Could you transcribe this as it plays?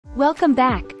Welcome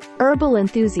back, herbal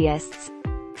enthusiasts.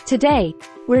 Today,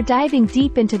 we're diving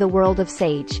deep into the world of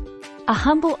sage, a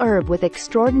humble herb with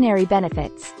extraordinary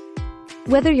benefits.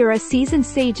 Whether you're a seasoned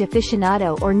sage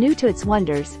aficionado or new to its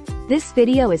wonders, this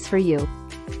video is for you.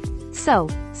 So,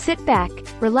 sit back,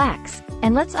 relax,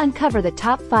 and let's uncover the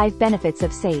top 5 benefits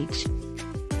of sage.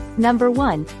 Number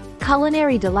 1.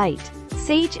 Culinary Delight.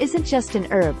 Sage isn't just an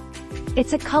herb.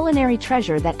 It's a culinary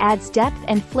treasure that adds depth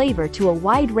and flavor to a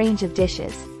wide range of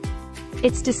dishes.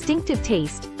 Its distinctive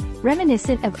taste,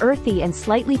 reminiscent of earthy and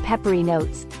slightly peppery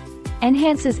notes,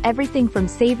 enhances everything from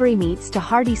savory meats to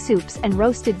hearty soups and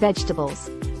roasted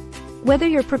vegetables. Whether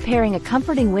you're preparing a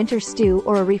comforting winter stew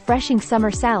or a refreshing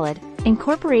summer salad,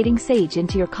 incorporating sage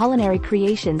into your culinary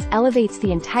creations elevates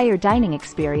the entire dining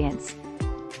experience.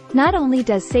 Not only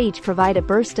does sage provide a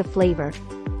burst of flavor,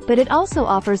 but it also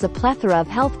offers a plethora of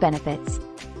health benefits.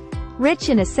 Rich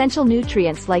in essential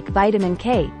nutrients like vitamin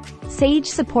K, sage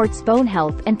supports bone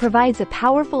health and provides a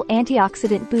powerful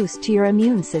antioxidant boost to your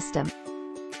immune system.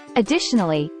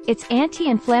 Additionally, its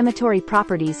anti-inflammatory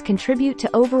properties contribute to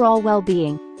overall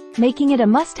well-being, making it a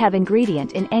must-have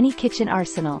ingredient in any kitchen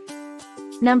arsenal.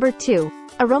 Number 2.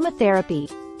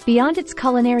 Aromatherapy. Beyond its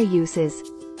culinary uses,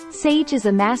 sage is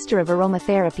a master of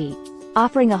aromatherapy,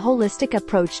 offering a holistic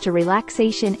approach to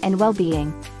relaxation and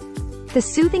well-being. The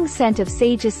soothing scent of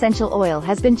sage essential oil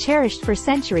has been cherished for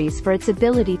centuries for its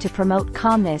ability to promote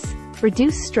calmness,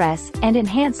 reduce stress, and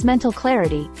enhance mental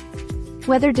clarity.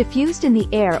 Whether diffused in the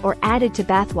air or added to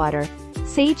bathwater,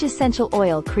 sage essential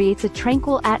oil creates a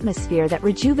tranquil atmosphere that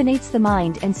rejuvenates the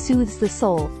mind and soothes the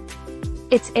soul.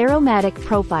 Its aromatic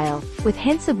profile, with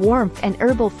hints of warmth and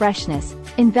herbal freshness,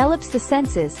 envelops the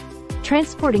senses,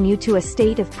 transporting you to a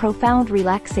state of profound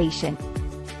relaxation.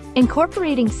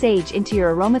 Incorporating sage into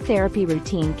your aromatherapy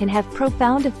routine can have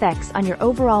profound effects on your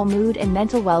overall mood and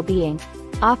mental well-being,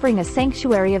 offering a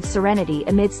sanctuary of serenity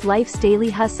amidst life's daily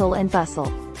hustle and bustle.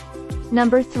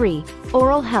 Number 3.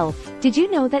 Oral health. Did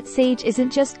you know that sage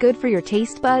isn't just good for your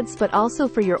taste buds but also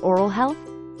for your oral health?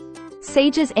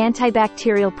 Sage's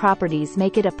antibacterial properties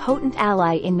make it a potent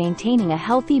ally in maintaining a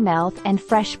healthy mouth and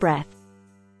fresh breath.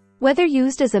 Whether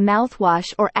used as a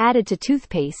mouthwash or added to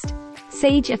toothpaste,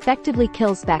 sage effectively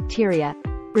kills bacteria,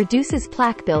 reduces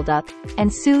plaque buildup,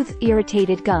 and soothes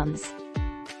irritated gums.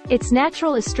 Its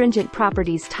natural astringent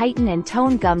properties tighten and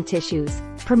tone gum tissues,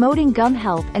 promoting gum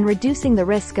health and reducing the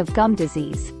risk of gum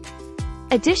disease.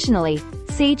 Additionally,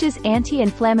 sage's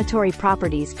anti-inflammatory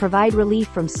properties provide relief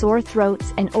from sore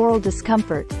throats and oral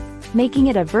discomfort, making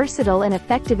it a versatile and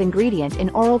effective ingredient in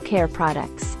oral care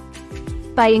products.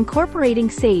 By incorporating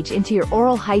sage into your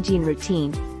oral hygiene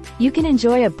routine, you can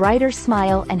enjoy a brighter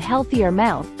smile and healthier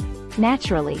mouth,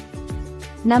 naturally.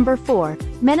 Number 4.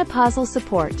 Menopausal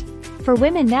Support. For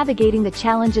women navigating the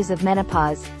challenges of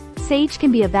menopause, sage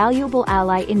can be a valuable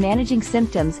ally in managing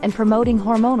symptoms and promoting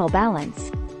hormonal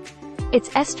balance. Its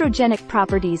estrogenic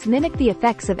properties mimic the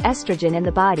effects of estrogen in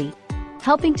the body,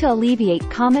 helping to alleviate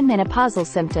common menopausal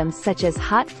symptoms such as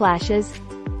hot flashes,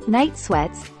 night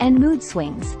sweats, and mood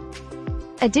swings.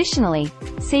 Additionally,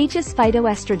 sage's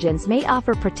phytoestrogens may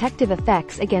offer protective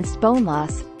effects against bone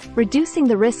loss, reducing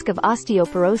the risk of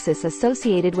osteoporosis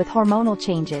associated with hormonal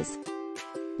changes.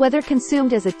 Whether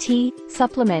consumed as a tea,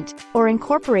 supplement, or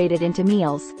incorporated into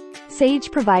meals, sage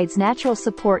provides natural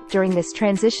support during this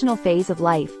transitional phase of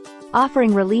life,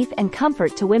 offering relief and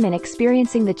comfort to women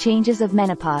experiencing the changes of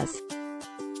menopause.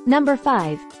 Number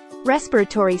 5.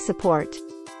 Respiratory Support.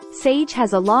 Sage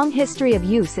has a long history of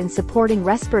use in supporting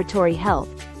respiratory health,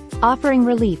 offering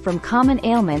relief from common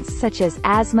ailments such as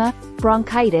asthma,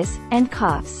 bronchitis, and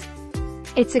coughs.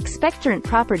 Its expectorant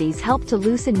properties help to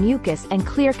loosen mucus and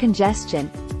clear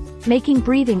congestion, making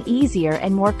breathing easier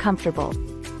and more comfortable.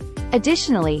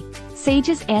 Additionally,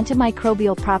 sage's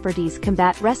antimicrobial properties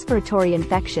combat respiratory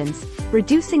infections,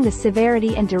 reducing the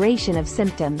severity and duration of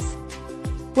symptoms.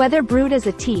 Whether brewed as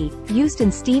a tea, used in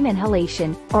steam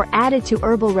inhalation, or added to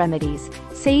herbal remedies,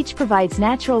 sage provides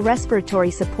natural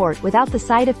respiratory support without the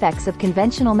side effects of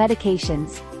conventional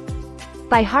medications.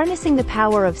 By harnessing the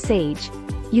power of sage,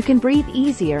 you can breathe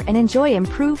easier and enjoy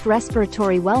improved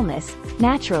respiratory wellness,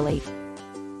 naturally.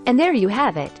 And there you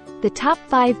have it, the top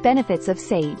 5 benefits of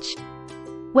sage.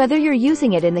 Whether you're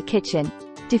using it in the kitchen,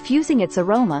 diffusing its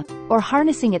aroma, or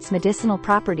harnessing its medicinal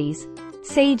properties,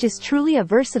 sage is truly a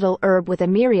versatile herb with a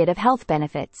myriad of health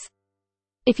benefits.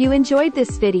 If you enjoyed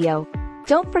this video,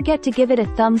 don't forget to give it a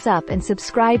thumbs up and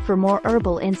subscribe for more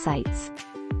herbal insights.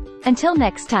 Until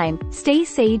next time, stay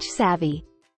sage savvy.